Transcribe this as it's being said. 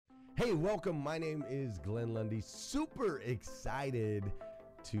Hey, welcome. My name is Glenn Lundy. Super excited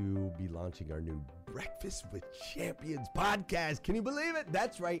to be launching our new Breakfast with Champions podcast. Can you believe it?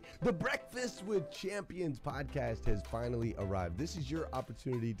 That's right. The Breakfast with Champions podcast has finally arrived. This is your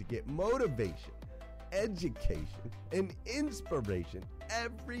opportunity to get motivation, education, and inspiration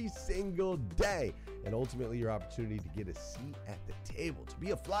every single day. And ultimately, your opportunity to get a seat at the table, to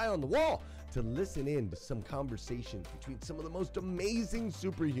be a fly on the wall, to listen in to some conversations between some of the most amazing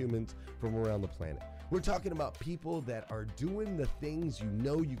superhumans from around the planet. We're talking about people that are doing the things you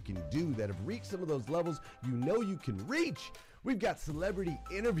know you can do, that have reached some of those levels you know you can reach. We've got celebrity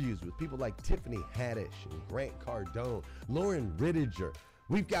interviews with people like Tiffany Haddish and Grant Cardone, Lauren Rittiger.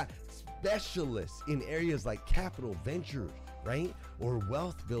 We've got specialists in areas like capital ventures, right? Or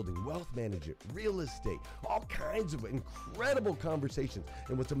wealth building, wealth management, real estate, all kinds of incredible conversations.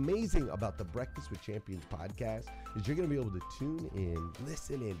 And what's amazing about the Breakfast with Champions podcast is you're going to be able to tune in,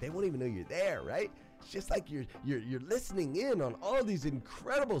 listen in. They won't even know you're there, right? It's just like you're listening in on all these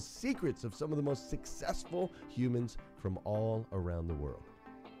incredible secrets of some of the most successful humans from all around the world.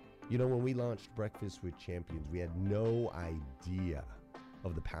 You know, when we launched Breakfast with Champions, we had no idea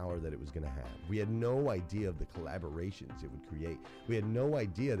of the power that it was going to have. We had no idea of the collaborations it would create. We had no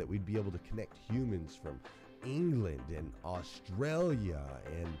idea that we'd be able to connect humans from England and Australia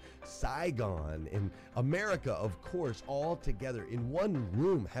and Saigon and America, of course, all together in one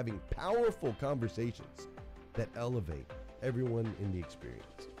room having powerful conversations that elevate everyone in the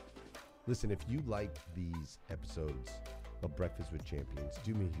experience. Listen, if you like these episodes of Breakfast with Champions,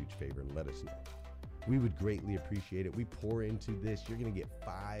 do me a huge favor and let us know. We would greatly appreciate it. We pour into this. You're going to get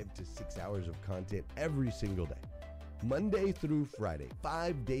 5 to 6 hours of content every single day, Monday through Friday,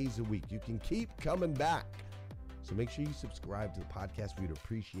 5 days a week. You can keep coming back. So make sure you subscribe to the podcast. We'd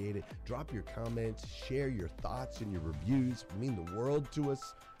appreciate it. Drop your comments, share your thoughts and your reviews. It mean the world to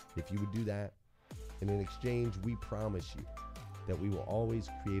us if you would do that. And in exchange, we promise you that we will always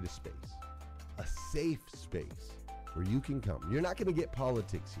create a space, a safe space where you can come. You're not going to get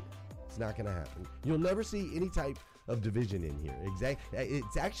politics here. It's not going to happen. You'll never see any type of division in here.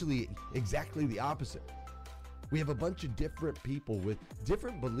 It's actually exactly the opposite. We have a bunch of different people with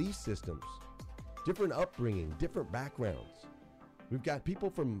different belief systems, different upbringing, different backgrounds. We've got people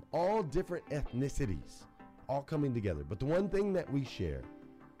from all different ethnicities all coming together. But the one thing that we share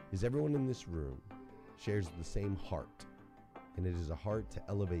is everyone in this room shares the same heart. And it is a heart to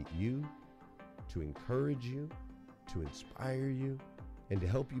elevate you, to encourage you, to inspire you, and to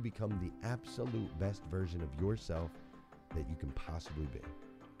help you become the absolute best version of yourself that you can possibly be.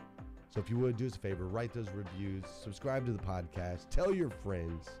 So if you would, do us a favor, write those reviews, subscribe to the podcast, tell your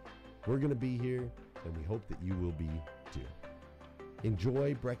friends. We're going to be here, and we hope that you will be too.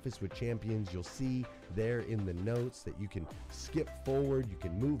 Enjoy Breakfast with Champions. You'll see there in the notes that you can skip forward, you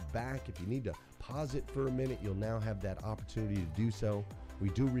can move back. If you need to pause it for a minute, you'll now have that opportunity to do so. We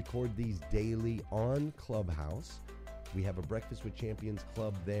do record these daily on Clubhouse. We have a Breakfast with Champions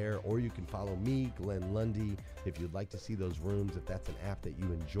club there, or you can follow me, Glenn Lundy, if you'd like to see those rooms. If that's an app that you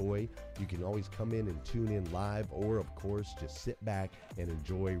enjoy, you can always come in and tune in live, or of course, just sit back and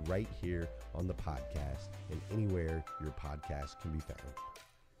enjoy right here on the podcast and anywhere your podcast can be found.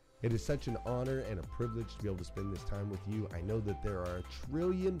 It is such an honor and a privilege to be able to spend this time with you. I know that there are a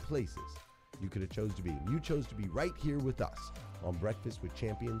trillion places you could have chose to be. You chose to be right here with us on Breakfast with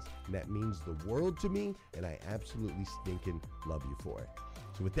Champions, and that means the world to me, and I absolutely stinking love you for it.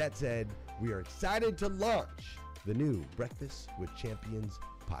 So with that said, we are excited to launch the new Breakfast with Champions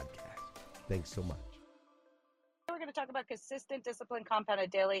podcast. Thanks so much. We're going to talk about consistent discipline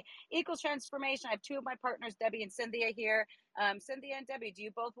compounded daily equals transformation. I have two of my partners, Debbie and Cynthia, here. Cynthia and Debbie, do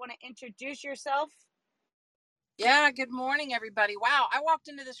you both want to introduce yourself? Yeah, good morning, everybody. Wow, I walked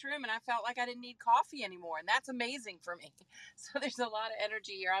into this room and I felt like I didn't need coffee anymore, and that's amazing for me. So there's a lot of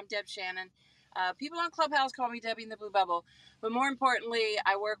energy here. I'm Deb Shannon. People on Clubhouse call me Debbie in the Blue Bubble, but more importantly,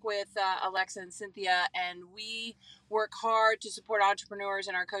 I work with Alexa and Cynthia, and we work hard to support entrepreneurs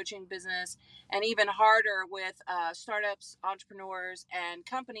in our coaching business, and even harder with startups, entrepreneurs, and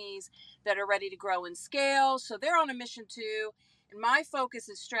companies that are ready to grow and scale. So they're on a mission too. And my focus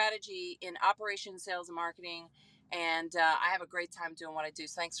is strategy in operations, sales, and marketing. And I have a great time doing what I do.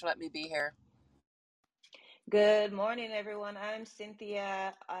 So thanks for letting me be here. Good morning, everyone. I'm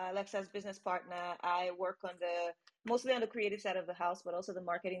Cynthia, Alexa's business partner. I work mostly on the creative side of the house, but also the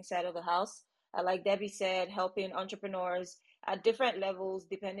marketing side of the house. Like Debbie said, helping entrepreneurs at different levels,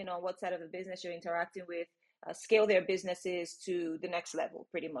 depending on what side of the business you're interacting with, scale their businesses to the next level,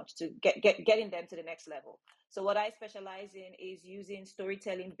 pretty much, to getting them to the next level. So what I specialize in is using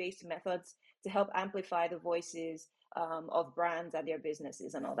storytelling-based methods to help amplify the voices of brands and their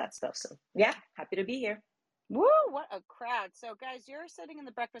businesses and all that stuff. So yeah, happy to be here. Woo, what a crowd. So, guys, you're sitting in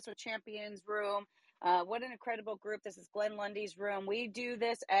the Breakfast with Champions room. What an incredible group. This is Glenn Lundy's room. We do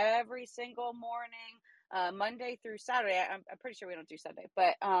this every single morning, Monday through Saturday. I'm pretty sure we don't do Sunday.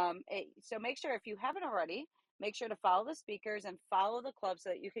 But so make sure, if you haven't already, make sure to follow the speakers and follow the club so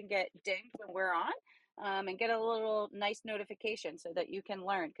that you can get dinged when we're on. And get a little nice notification so that you can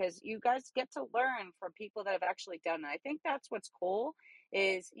learn, because you guys get to learn from people that have actually done it. I think that's what's cool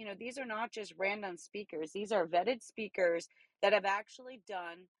is, these are not just random speakers. These are vetted speakers that have actually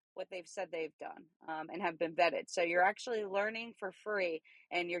done what they've said they've done, and have been vetted. So you're actually learning for free,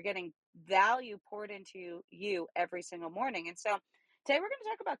 and you're getting value poured into you every single morning. And so today we're going to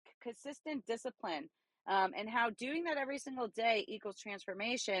talk about consistent discipline, and how doing that every single day equals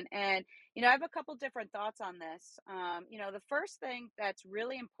transformation. And, I have a couple different thoughts on this. The first thing that's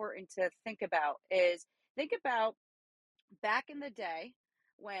really important to think about is think about back in the day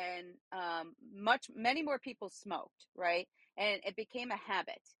when many more people smoked, right? And it became a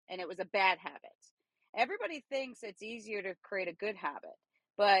habit, and it was a bad habit. Everybody thinks it's easier to create a good habit,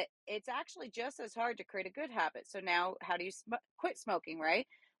 but it's actually just as hard to create a good habit. So now, how do you quit smoking, right?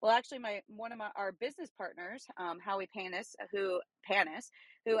 Well, actually, one of our business partners, Howie Panis,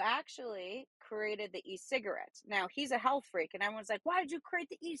 who actually created the e-cigarette. Now, he's a health freak, and everyone's like, "Why did you create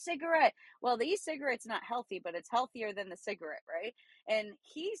the e-cigarette?" Well, the e-cigarette's not healthy, but it's healthier than the cigarette, right? And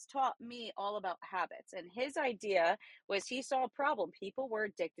he's taught me all about habits. And his idea was, he saw a problem. People were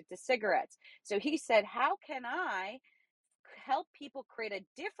addicted to cigarettes. So he said, how can I help people create a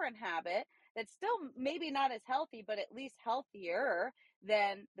different habit that's still maybe not as healthy, but at least healthier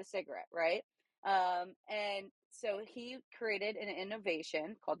than the cigarette, right? And so he created an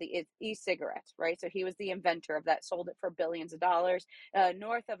innovation called the e-cigarette, right? So he was the inventor of that, sold it for billions of dollars,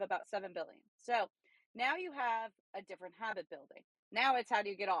 north of about 7 billion. So now you have a different habit building. Now it's, how do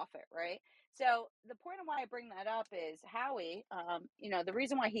you get off it, right? So the point of why I bring that up is Howie, the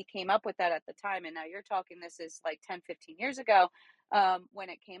reason why he came up with that at the time, and now you're talking, this is like 10, 15 years ago, when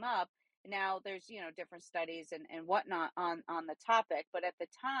it came up. Now there's, different studies and whatnot on the topic, but at the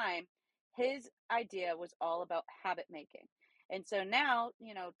time, his idea was all about habit making. And so now,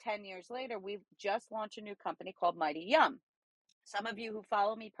 10 years later, we've just launched a new company called Mighty Yum. Some of you who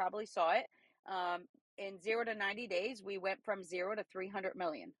follow me probably saw it. In 0 to 90 days, we went from 0 to 300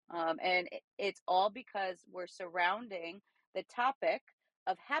 million. And it's all because we're surrounding the topic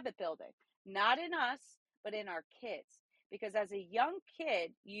of habit building, not in us, but in our kids. Because as a young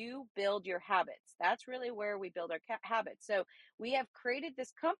kid, you build your habits. That's really where we build our habits. So we have created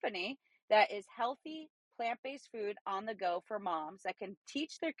this company that is healthy, plant-based food on the go for moms that can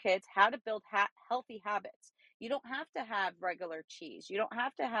teach their kids how to build healthy habits. You don't have to have regular cheese. You don't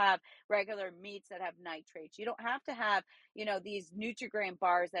have to have regular meats that have nitrates. You don't have to have, these Nutri-Grain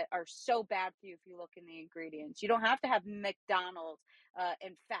bars that are so bad for you if you look in the ingredients. You don't have to have McDonald's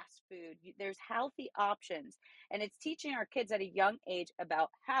and fast food. There's healthy options. And it's teaching our kids at a young age about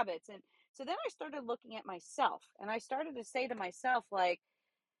habits. And so then I started looking at myself, and I started to say to myself, like,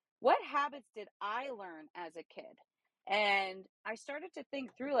 what habits did I learn as a kid? And I started to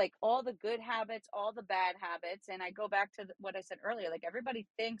think through, like, all the good habits, all the bad habits. And I go back to what I said earlier, like, everybody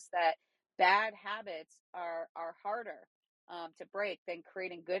thinks that bad habits are harder to break than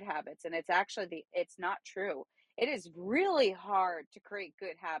creating good habits. And it's not true. It is really hard to create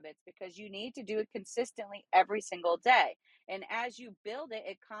good habits because you need to do it consistently every single day. And as you build it,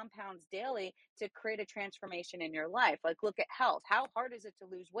 it compounds daily to create a transformation in your life. Like, look at health. How hard is it to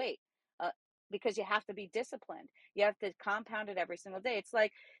lose weight? Uh, because you have to be disciplined. You have to compound it every single day. It's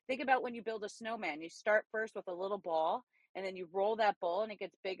like, think about when you build a snowman. You start first with a little ball, and then you roll that ball, and it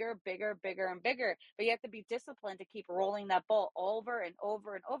gets bigger, bigger, bigger, and bigger. But you have to be disciplined to keep rolling that ball over and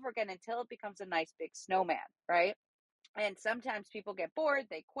over and over again until it becomes a nice big snowman, right? And sometimes people get bored,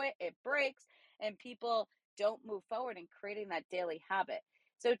 they quit, it breaks, and people don't move forward in creating that daily habit.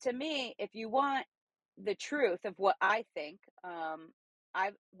 So to me, if you want the truth of what I think,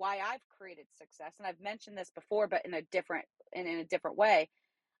 why I've created success, and I've mentioned this before, but in a different way,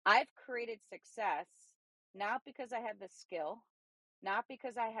 I've created success not because I have the skill, not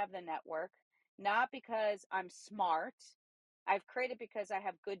because I have the network, not because I'm smart. I've created because I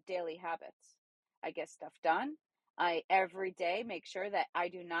have good daily habits. I get stuff done. I every day make sure that I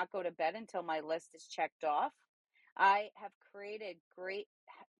do not go to bed until my list is checked off. I have created great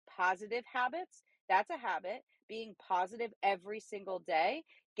positive habits. That's a habit. Being positive every single day,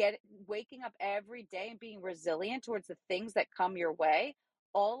 waking up every day and being resilient towards the things that come your way.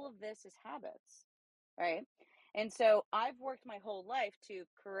 All of this is habits, right? And so I've worked my whole life to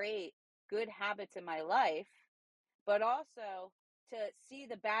create good habits in my life but also to see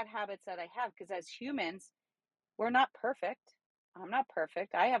the bad habits that I have. Because as humans, we're not perfect. I'm not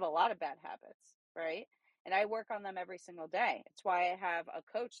perfect. I have a lot of bad habits, right? And I work on them every single day. It's why I have a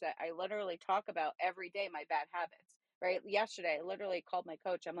coach that I literally talk about every day, my bad habits, right? Yesterday, I literally called my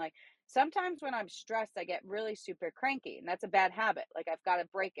coach. I'm like, sometimes when I'm stressed, I get really super cranky, and that's a bad habit. Like, I've got to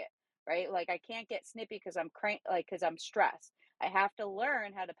break it, right? Like, I can't get snippy because because I'm stressed. I have to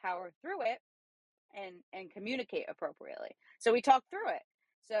learn how to power through it and communicate appropriately. So we talk through it.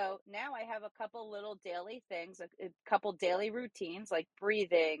 So now I have a couple little daily things, a couple daily routines like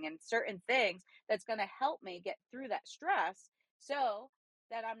breathing and certain things that's going to help me get through that stress so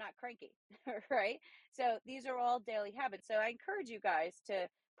that I'm not cranky, right? So these are all daily habits. So I encourage you guys to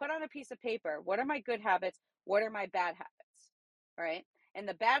put on a piece of paper, what are my good habits? What are my bad habits? Right? And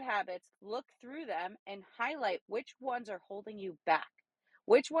the bad habits, look through them and highlight which ones are holding you back.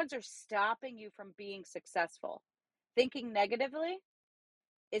 Which ones are stopping you from being successful? Thinking negatively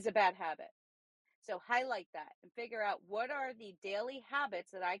is a bad habit. So highlight that and figure out what are the daily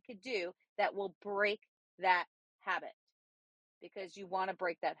habits that I could do that will break that habit, because you want to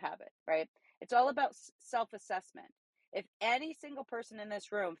break that habit, right? It's all about self-assessment. If any single person in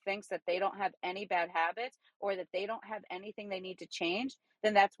this room thinks that they don't have any bad habits or that they don't have anything they need to change,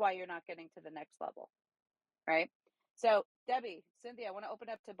 then that's why you're not getting to the next level, right? So, Debbie, Cynthia, I want to open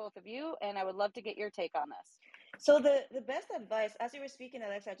up to both of you, and I would love to get your take on this. So the best advice, as you were speaking,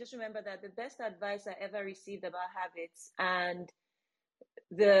 Alexa, I just remember that the best advice I ever received about habits and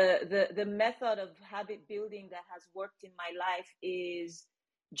the method of habit building that has worked in my life is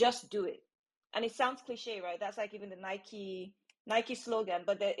just do it. And it sounds cliche, right? That's like even the Nike slogan,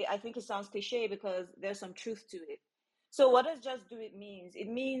 but I think it sounds cliche because there's some truth to it. So what does just do it means? It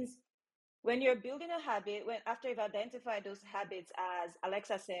means when you're building a habit, when after you've identified those habits, as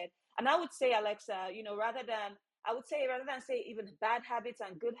Alexa said, and I would say, Alexa, rather than say even bad habits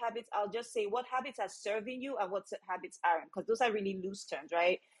and good habits, I'll just say what habits are serving you and what habits aren't, because those are really loose terms,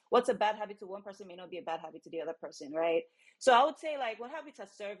 right? What's a bad habit to one person may not be a bad habit to the other person, right? So I would say, like, what habits are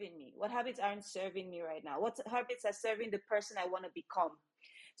serving me? What habits aren't serving me right now? What habits are serving the person I want to become?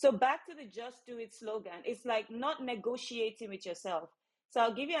 So back to the just do it slogan, it's like not negotiating with yourself. So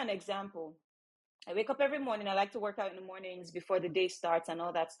I'll give you an example. I wake up every morning. I like to work out in the mornings before the day starts and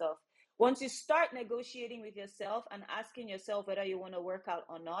all that stuff. Once you start negotiating with yourself and asking yourself whether you want to work out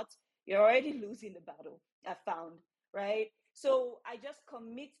or not, you're already losing the battle, I found, right? So I just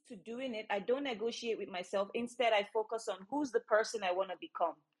commit to doing it. I don't negotiate with myself. Instead, I focus on who's the person I want to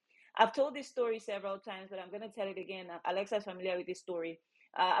become. I've told this story several times, but I'm going to tell it again. Alexa's familiar with this story.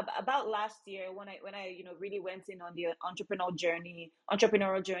 About last year, when I really went in on the entrepreneurial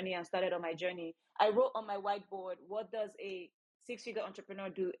journey and started on my journey, I wrote on my whiteboard, what does a six-figure entrepreneur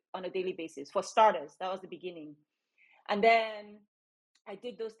do on a daily basis? For starters, that was the beginning. And then I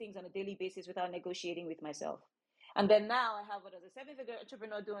did those things on a daily basis without negotiating with myself. And then now I have, what does a seven-figure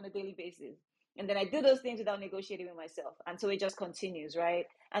entrepreneur do on a daily basis? And then I do those things without negotiating with myself. And so it just continues, right?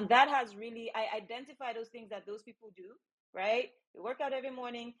 And that has really, I identify those things that those people do, right? You work out every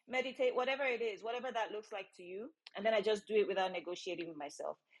morning, meditate, whatever it is, whatever that looks like to you. And then I just do it without negotiating with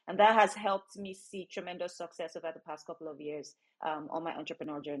myself. And that has helped me see tremendous success over the past couple of years on my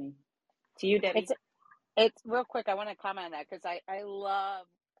entrepreneurial journey. To you, Debbie. It's real quick. I want to comment on that because I love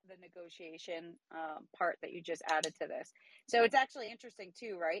the negotiation part that you just added to this. So it's actually interesting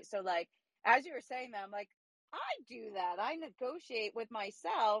too, right? So like, as you were saying that, I'm like, I do that. I negotiate with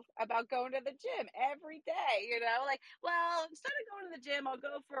myself about going to the gym every day, like, well, instead of going to the gym, I'll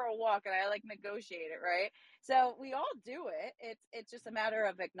go for a walk, and I like negotiate it, right? So we all do it. It's just a matter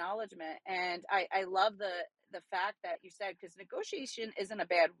of acknowledgement. And I love the fact that you said, because negotiation isn't a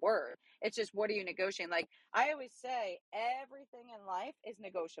bad word. It's just, what are you negotiating? Like I always say, everything in life is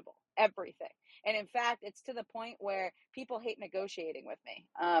negotiable, everything. And in fact, it's to the point where people hate negotiating with me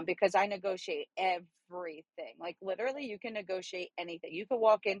because I negotiate everything. Like literally, you can negotiate anything. You could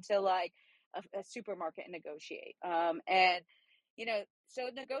walk into like a supermarket and negotiate. So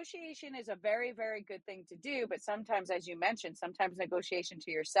negotiation is a very, very good thing to do. But sometimes, as you mentioned, sometimes negotiation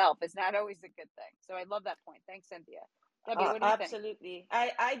to yourself is not always a good thing. So I love that point. Thanks, Cynthia. Debbie, what do you think? Absolutely.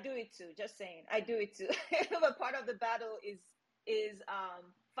 I do it too. Just saying, I do it too. But part of the battle is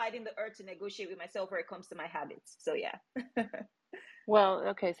fighting the urge to negotiate with myself where it comes to my habits. So yeah. Well,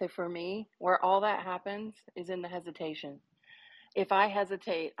 okay. So for me, where all that happens is in the hesitation. If I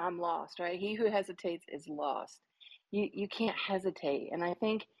hesitate, I'm lost, right? He who hesitates is lost. You can't hesitate. And I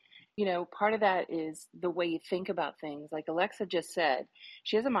think, part of that is the way you think about things. Like Alexa just said,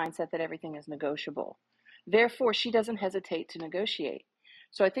 she has a mindset that everything is negotiable. Therefore, she doesn't hesitate to negotiate.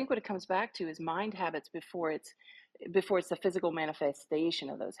 So I think what it comes back to is mind habits before it's before it's the physical manifestation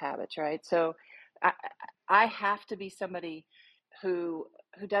of those habits, right? So I, I have to be somebody who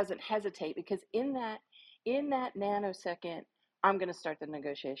doesn't hesitate, because in that nanosecond, I'm going to start the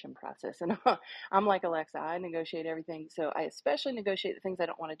negotiation process. And I'm like Alexa, I negotiate everything. So I especially negotiate the things I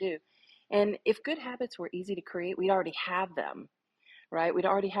don't want to do. And if good habits were easy to create, we'd already have them, right? We'd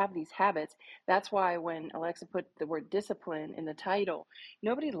already have these habits. That's why when Alexa put the word discipline in the title,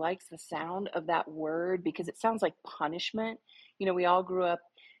 nobody likes the sound of that word because it sounds like punishment. We all grew up,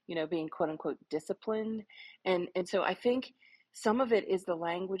 being quote unquote disciplined. And so I think some of it is the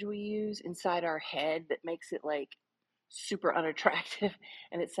language we use inside our head that makes it like super unattractive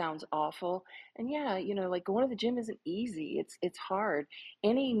and it sounds awful. And yeah, like going to the gym isn't easy. It's hard.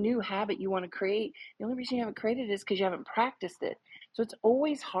 Any new habit you want to create, the only reason you haven't created it is because you haven't practiced it. So it's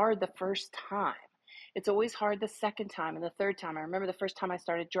always hard the first time. It's always hard the second time and the third time. I remember the first time I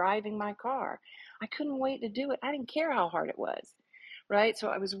started driving my car. I couldn't wait to do it. I didn't care how hard it was, right? So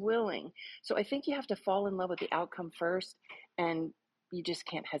I was willing. So I think you have to fall in love with the outcome first, and you just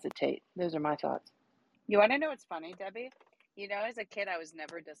can't hesitate. Those are my thoughts. You want to know what's funny, Debbie? As a kid, I was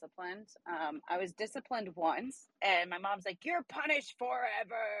never disciplined. I was disciplined once, and my mom's like, "You're punished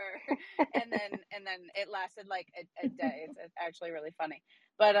forever," and then it lasted like a day. It's actually really funny,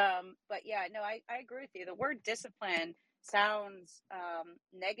 but yeah, no, I agree with you. The word discipline sounds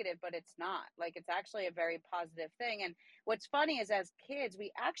negative, but it's not. Like, it's actually a very positive thing. And what's funny is, as kids,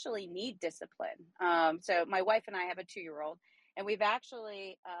 we actually need discipline. So my wife and I have a 2-year-old. And we've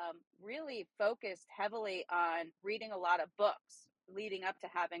actually really focused heavily on reading a lot of books leading up to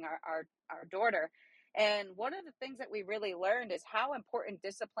having our daughter. And one of the things that we really learned is how important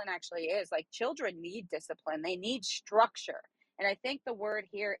discipline actually is. Like, children need discipline. They need structure. And I think the word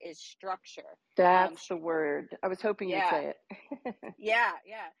here is structure. That's the word. I was hoping you'd say it. Yeah.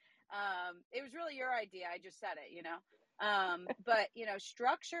 It was really your idea. I just said it, but,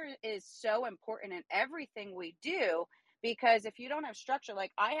 structure is so important in everything we do. Because if you don't have structure,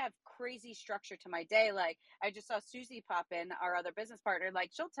 like, I have crazy structure to my day. Like, I just saw Susie pop in, our other business partner. Like,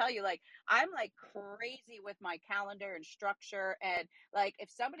 she'll tell you, like, I'm like crazy with my calendar and structure. And like,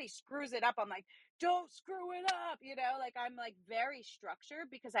 if somebody screws it up, I'm like, don't screw it up. Like, I'm like very structured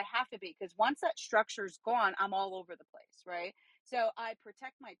because I have to be. Because once that structure is gone, I'm all over the place. Right. So I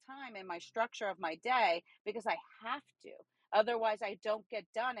protect my time and my structure of my day because I have to. Otherwise, I don't get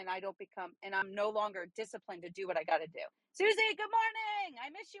done, and I'm no longer disciplined to do what I got to do. Susie, good morning. I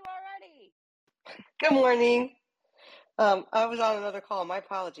miss you already. Good morning. I was on another call. My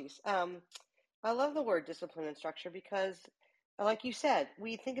apologies. I love the word discipline and structure because, like you said,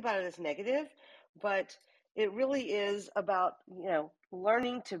 we think about it as negative, but it really is about,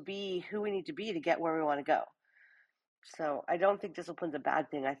 learning to be who we need to be to get where we want to go. So I don't think discipline's a bad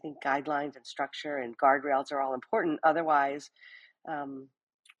thing. I think guidelines and structure and guardrails are all important. Otherwise,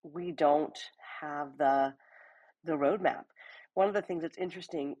 we don't have the roadmap. One of the things that's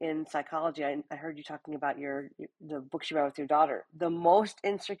interesting in psychology, I heard you talking about the books you read with your daughter. The most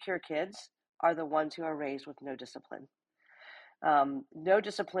insecure kids are the ones who are raised with no discipline. No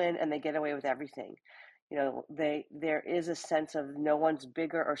discipline, and they get away with everything. There is a sense of no one's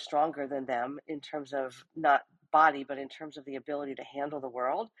bigger or stronger than them in terms of not body, but in terms of the ability to handle the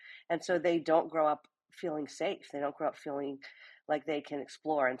world. And so they don't grow up feeling safe. They don't grow up feeling like they can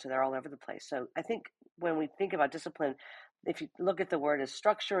explore. And so they're all over the place. So I think when we think about discipline, if you look at the word as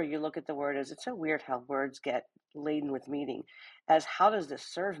structure, or you look at the word as, it's so weird how words get laden with meaning, as how does this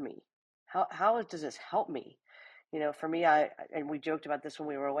serve me? How does this help me? For me, and we joked about this when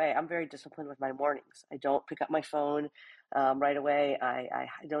we were away, I'm very disciplined with my mornings. I don't pick up my phone right away. I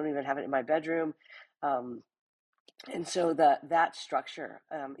don't even have it in my bedroom. And so that structure,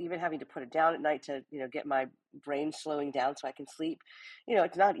 even having to put it down at night to, get my brain slowing down so I can sleep,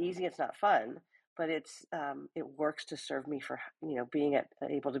 it's not easy. It's not fun, but it works to serve me for, being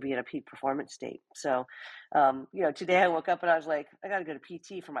able to be at a peak performance state. So, today I woke up and I was like, I got to go to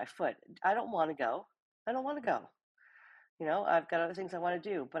PT for my foot. I don't want to go. I've got other things I want to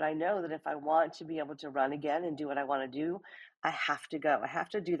do, but I know that if I want to be able to run again and do what I want to do, I have to go. I have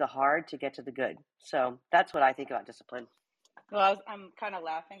to do the hard to get to the good. So that's what I think about discipline. Well, I'm kind of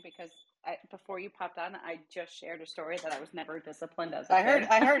laughing because before you popped on, I just shared a story that I was never disciplined as a kid.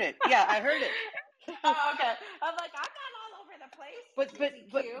 I heard it. Yeah, I heard it. Oh, okay. I'm like, I'm not all over the place.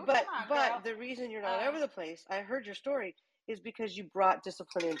 But the reason you're not all over the place, I heard your story, is because you brought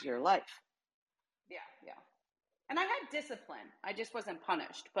discipline into your life. Yeah. And I had discipline. I just wasn't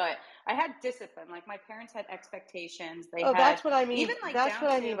punished, but I had discipline. Like, my parents had expectations. That's what I mean. That's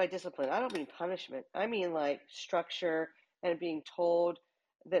what I mean by discipline. I don't mean punishment. I mean like structure and being told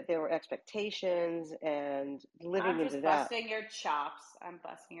that there were expectations and living I'm into just that. busting your chops. I'm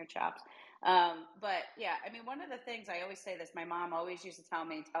busting your chops. But yeah, I mean, one of the things I always say this, my mom always used to tell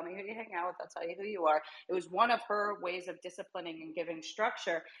me who you hang out with, I'll tell you who you are. It was one of her ways of disciplining and giving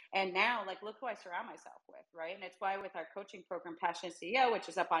structure. And now, like, look who I surround myself with, right? And it's why with our coaching program, Passionate CEO, which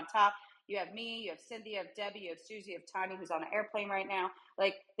is up on top, you have me, you have Cindy, you have Debbie, you have Susie, you have Tanya, who's on an airplane right now.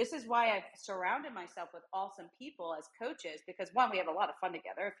 Like, this is why I've surrounded myself with awesome people as coaches, because one, we have a lot of fun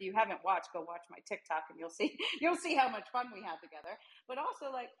together. If you haven't watched, go watch my TikTok and you'll see how much fun we have together. But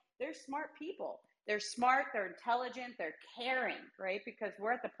also, like, they're smart people. They're smart, they're intelligent, they're caring, right? Because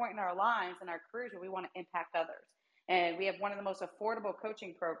we're at the point in our lives and our careers where we want to impact others. And we have one of the most affordable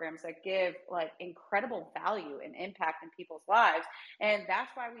coaching programs that give like incredible value and impact in people's lives. And that's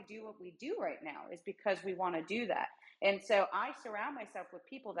why we do what we do right now, is because we want to do that. And so I surround myself with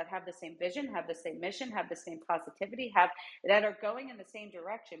people that have the same vision, have the same mission, have the same positivity, that are going in the same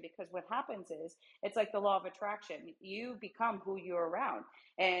direction. Because what happens is, it's like the law of attraction. You become who you're around.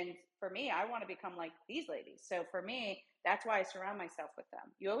 And for me, I want to become like these ladies. So for me, that's why I surround myself with them.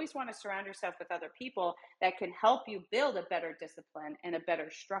 You always want to surround yourself with other people that can help you build a better discipline and a better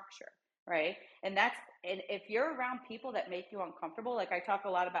structure, right? And if you're around people that make you uncomfortable, like I talk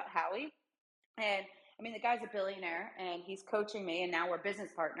a lot about Howie, and I mean, the guy's a billionaire and he's coaching me, and now we're business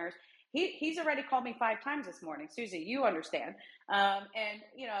partners. He's already called me 5 times this morning. Susie, you understand. And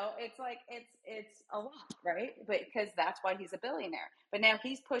you know, it's like, it's a lot, right? But because that's why he's a billionaire. But now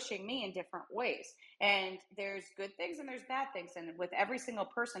he's pushing me in different ways. And there's good things and there's bad things. And with every single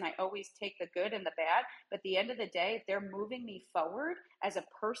person, I always take the good and the bad. But at the end of the day, if they're moving me forward as a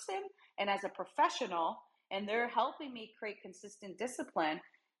person and as a professional, and they're helping me create consistent discipline,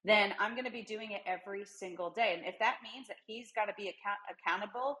 then I'm going to be doing it every single day. And if that means that he's got to be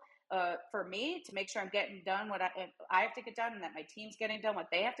accountable for me to make sure I'm getting done what I have to get done, and that my team's getting done what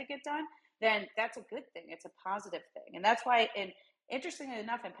they have to get done, then that's a good thing. It's a positive thing. And that's why, and interestingly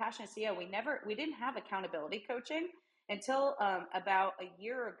enough, in Passionate CEO, we didn't have accountability coaching until about a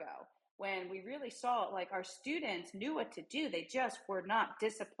year ago, when we really saw like our students knew what to do. They just were not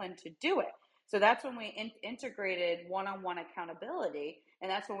disciplined to do it. So that's when we integrated one-on-one accountability.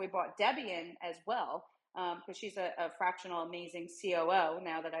 And that's when we brought Debbie in as well, because she's a fractional amazing COO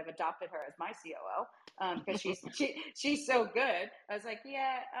now that I've adopted her as my COO, because she's so good. I was like,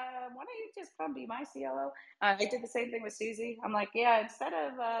 yeah, why don't you just come be my COO? I did the same thing with Susie. I'm like, yeah, instead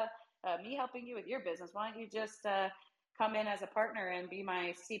of me helping you with your business, why don't you just come in as a partner and be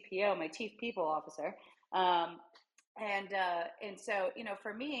my CPO, my Chief People Officer? And so, you know,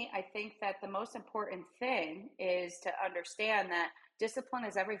 for me, I think that the most important thing is to understand that discipline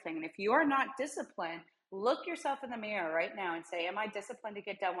is everything. And if you are not disciplined, look yourself in the mirror right now and say, am I disciplined to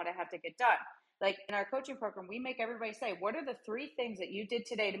get done what I have to get done? Like in our coaching program, we make everybody say, what are the 3 things that you did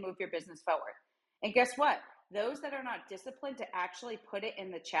today to move your business forward? And guess what? Those that are not disciplined to actually put it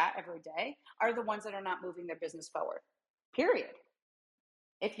in the chat every day are the ones that are not moving their business forward. Period.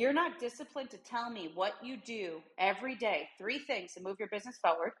 If you're not disciplined to tell me what you do every day, 3 things to move your business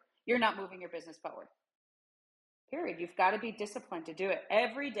forward, you're not moving your business forward. Period. You've got to be disciplined to do it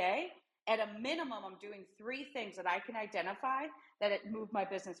every day. At a minimum, I'm doing 3 things that I can identify that it moved my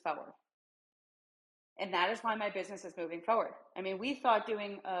business forward. And that is why my business is moving forward. I mean, we thought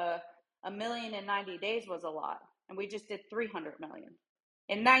doing a million in 90 days was a lot, and we just did 300 million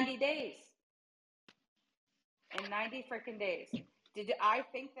in 90 days. In 90 freaking days. Did I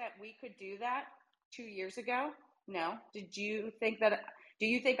think that we could do that 2 years ago? No. Do you think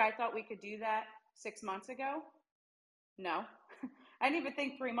I thought we could do that 6 months ago? No. I didn't even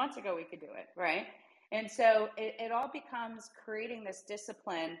think 3 months ago we could do it, right? And so it all becomes creating this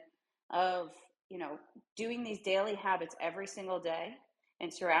discipline of, you know, doing these daily habits every single day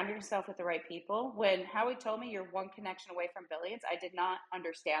and surrounding yourself with the right people. When Howie told me you're 1 connection away from billions, I did not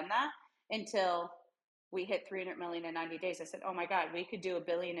understand that until we hit 300 million in 90 days. I said, oh my God, we could do $1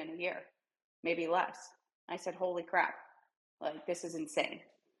 billion in a year, maybe less. I said, holy crap, like this is insane.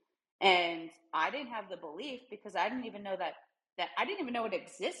 And I didn't have the belief because I didn't even know that I didn't even know it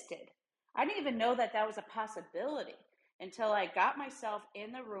existed. I didn't even know that was a possibility until I got myself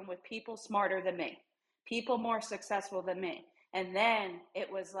in the room with people smarter than me, people more successful than me. And then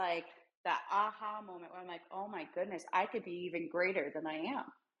it was like that aha moment where I'm like, oh my goodness, I could be even greater than I am,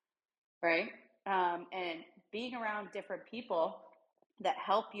 right? And being around different people that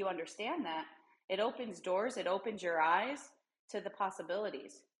help you understand that, it opens doors, it opens your eyes to the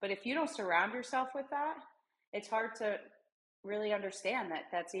possibilities. But if you don't surround yourself with that, it's hard to really understand that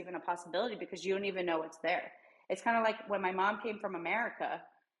that's even a possibility because you don't even know it's there. It's kind of like when my mom came from America,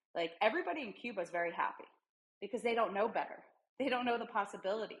 like everybody in Cuba is very happy because they don't know better. They don't know the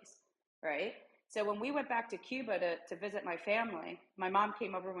possibilities, right? So when we went back to Cuba to visit my family, my mom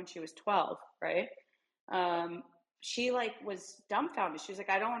came over when she was 12, right? She like was dumbfounded. She was like,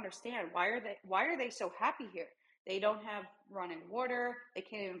 I don't understand. Why are they so happy here? They don't have running water. They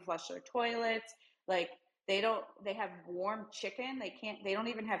can't even flush their toilets. Like they have warm chicken. They don't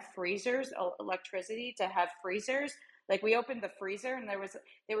even have freezers, electricity to have freezers. Like we opened the freezer and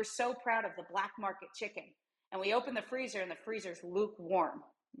they were so proud of the black market chicken. And we opened the freezer and the freezer's lukewarm.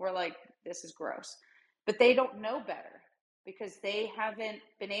 We're like, this is gross. But they don't know better because they haven't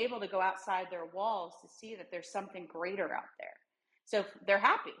been able to go outside their walls to see that there's something greater out there. So they're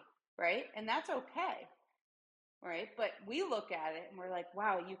happy, right? And that's okay, right? But we look at it and we're like,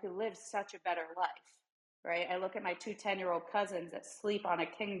 wow, you could live such a better life, right? I look at my 2 10-year-old cousins that sleep on a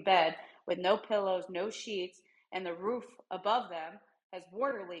king bed with no pillows, no sheets, and the roof above them has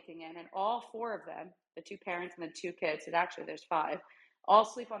water leaking in, and all 4 of them, the 2 parents and the 2 kids, and actually there's 5, all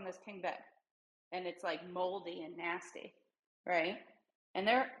sleep on this king bed. And it's like moldy and nasty, right? And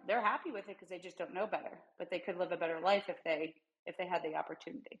they're happy with it because they just don't know better. But they could live a better life if they had the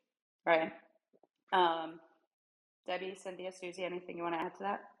opportunity, right? Debbie, Cynthia, Susie, anything you want to add to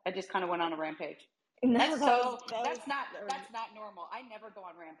that? I just kind of went on a rampage. No, That's not normal. I never go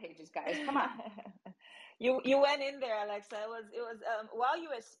on rampages, guys. Come on. You went in there, Alexa. It was while you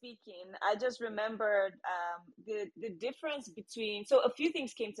were speaking, I just remembered the difference between. So a few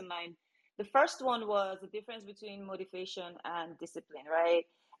things came to mind. The first one was the difference between motivation and discipline, right?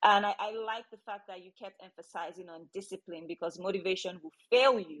 And I like the fact that you kept emphasizing on discipline because motivation will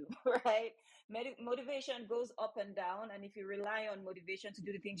fail you, right? Motivation goes up and down, and if you rely on motivation to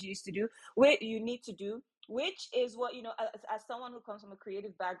do the things you used to do, you need to do, which is what, as someone who comes from a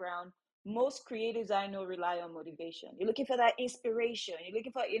creative background, most creatives I know rely on motivation. You're looking for that inspiration. You're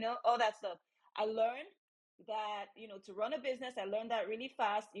looking for, all that stuff. I learned that, to run a business, I learned that really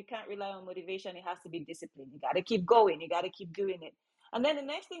fast. You can't rely on motivation. It has to be discipline. You got to keep going. You got to keep doing it. And then the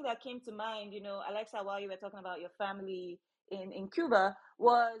next thing that came to mind, Alexa, while you were talking about your family in Cuba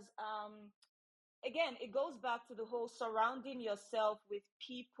was, again, it goes back to the whole surrounding yourself with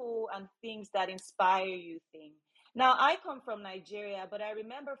people and things that inspire you thing. Now, I come from Nigeria, but I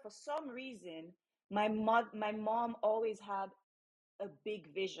remember for some reason, my mom always had a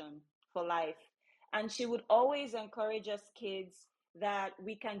big vision for life. And she would always encourage us kids that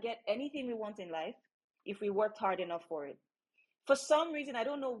we can get anything we want in life if we worked hard enough for it. For some reason, I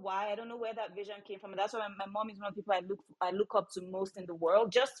don't know why. I don't know where that vision came from. And that's why my mom is one of the people I look up to most in the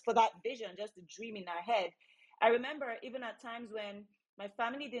world, just for that vision, just the dream in our head. I remember even at times when my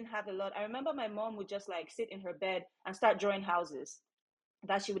family didn't have a lot, I remember my mom would just like sit in her bed and start drawing houses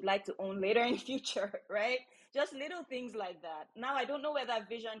that she would like to own later in the future, right? Just little things like that. Now, I don't know where that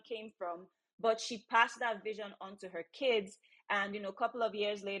vision came from, but she passed that vision on to her kids. And, a couple of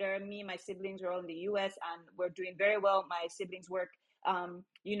years later, me and my siblings were all in the US and we're doing very well. My siblings work,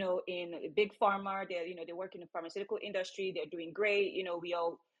 in a big pharma. They work in the pharmaceutical industry. They're doing great. We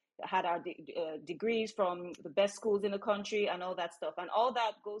all had our degrees from the best schools in the country and all that stuff. And all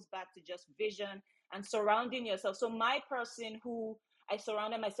that goes back to just vision and surrounding yourself. So my person who I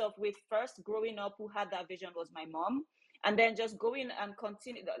surrounded myself with first growing up who had that vision was my mom. And then just going and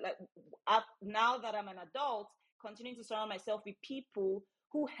continue, like now that I'm an adult, continuing to surround myself with people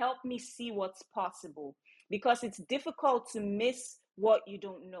who help me see what's possible, because it's difficult to miss what you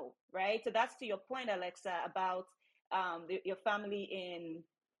don't know, right? So that's to your point, Alexa, about your family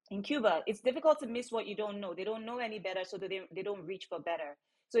in Cuba. It's difficult to miss what you don't know. They don't know any better, so they don't reach for better.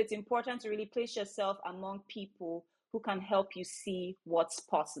 So it's important to really place yourself among people who can help you see what's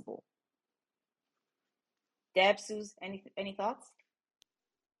possible. Deb, Suze, any thoughts?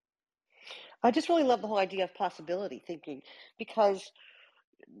 I just really love the whole idea of possibility thinking, because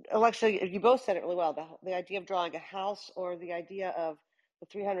Alexa, you both said it really well. The idea of drawing a house, or the idea of the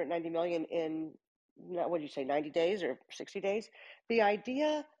 390 million in, what did you say, 90 days or 60 days? The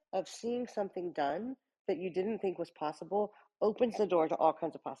idea of seeing something done that you didn't think was possible opens the door to all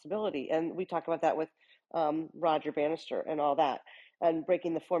kinds of possibility. And we talked about that with Roger Bannister and all that, and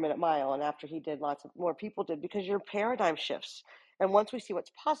breaking the 4-minute mile. And after he did, lots of more people did, because your paradigm shifts. And once we see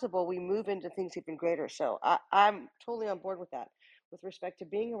what's possible, we move into things even greater. So I'm totally on board with that, with respect to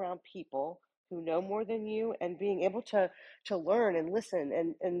being around people who know more than you and being able to learn and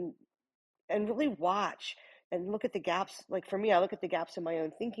listen and really watch and look at the gaps. Like for me, I look at the gaps in my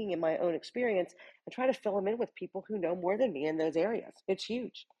own thinking and my own experience and try to fill them in with people who know more than me in those areas. It's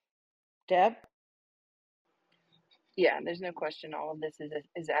huge. Deb? Yeah, there's no question all of this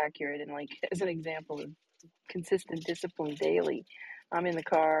is accurate. And like as an example of consistent discipline daily, I'm in the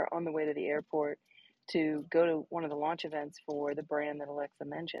car on the way to the airport to go to one of the launch events for the brand that Alexa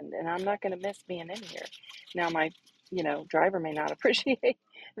mentioned, and I'm not going to miss being in here. Now, my, driver may not appreciate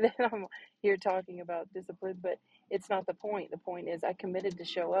that I'm here talking about discipline, but it's not the point. The point is I committed to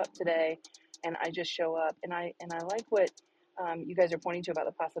show up today, and I just show up. And I like what you guys are pointing to about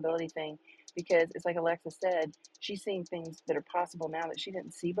the possibility thing, because it's like Alexa said, she's seeing things that are possible now that she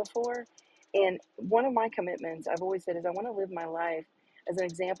didn't see before. And one of my commitments I've always said is I want to live my life as an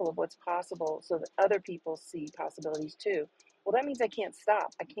example of what's possible so that other people see possibilities too. Well, that means I can't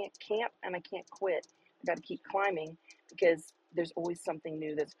stop. I can't camp and I can't quit. I got to keep climbing because there's always something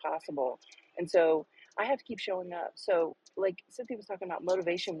new that's possible. And so I have to keep showing up. So like Cynthia was talking about,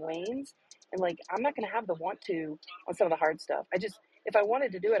 motivation wanes, and like I'm not going to have the want to on some of the hard stuff. If I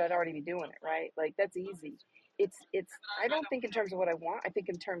wanted to do it, I'd already be doing it, right? Like that's easy. It's I don't think in terms of what I want. I think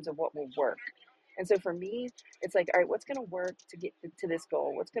in terms of what will work. And so for me, it's like, all right, what's going to work to get to this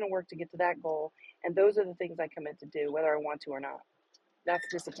goal? What's going to work to get to that goal? And those are the things I commit to do, whether I want to or not. That's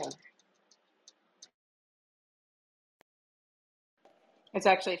discipline. It's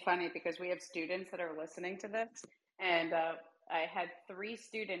actually funny because we have students that are listening to this, and I had 3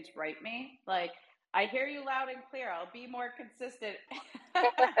 students write me like, I hear you loud and clear. I'll be more consistent.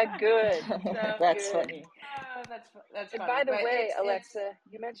 Good. So, That's good. funny. Oh, that's And funny. by the But way, it's Alexa,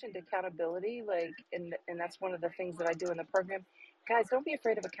 you mentioned accountability, like, and that's one of the things that I do in the program. Guys, don't be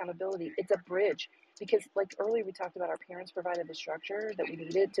afraid of accountability. It's a bridge, because like earlier we talked about our parents provided the structure that we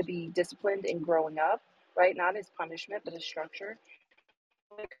needed to be disciplined in growing up, right? Not as punishment, but as structure.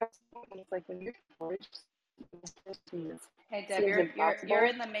 It's like when you're Hey Deb, you're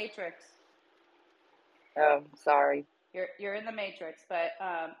in the matrix. Oh, sorry. You're in the matrix, but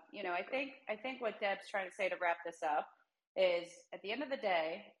I think what Deb's trying to say to wrap this up is, at the end of the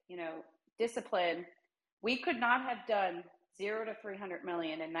day, discipline. We could not have done 0 to 300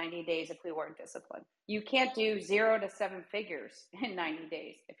 million in 90 days if we weren't disciplined. You can't do 0 to 7 figures in 90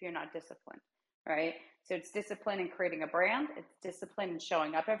 days if you're not disciplined, right? So it's discipline in creating a brand. It's discipline in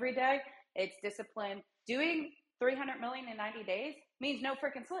showing up every day. It's discipline. Doing 300 million in 90 days means no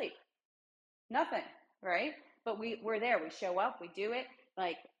freaking sleep. Nothing, right? But we're there. We show up. We do it.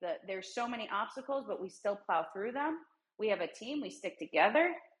 Like there's so many obstacles, but we still plow through them. We have a team. We stick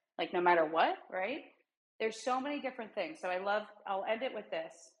together, like no matter what, right? There's so many different things. So I'll end it with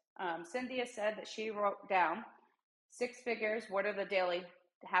this. Cynthia said that she wrote down 6 figures. What are the daily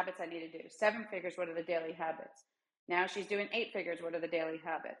habits I need to do? 7 figures. What are the daily habits? Now she's doing 8 figures. What are the daily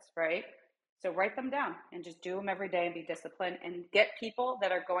habits, right? So write them down and just do them every day and be disciplined and get people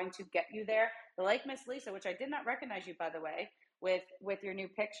that are going to get you there. Like Miss Lisa, which I did not recognize you, by the way, with your new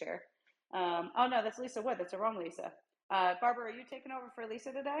picture. Oh no, that's Lisa Wood. That's the wrong Lisa. Barbara, are you taking over for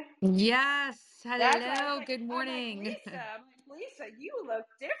Lisa today? Yes. Hello. Like, Good morning. I'm like, Lisa, you look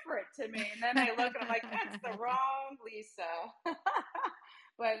different to me. And then I look and I'm like, that's the wrong Lisa.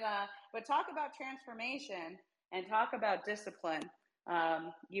 But talk about transformation and talk about discipline.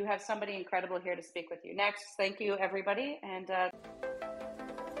 You have somebody incredible here to speak with you. Next, thank you, everybody. And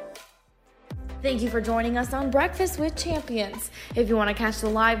thank you for joining us on Breakfast with Champions. If you want to catch the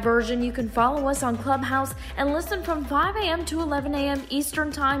live version, you can follow us on Clubhouse and listen from 5 a.m. to 11 a.m.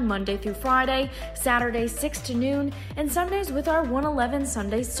 Eastern Time, Monday through Friday, Saturdays 6 to noon, and Sundays with our 111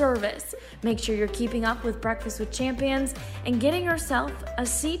 Sunday service. Make sure you're keeping up with Breakfast with Champions and getting yourself a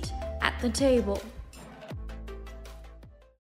seat at the table.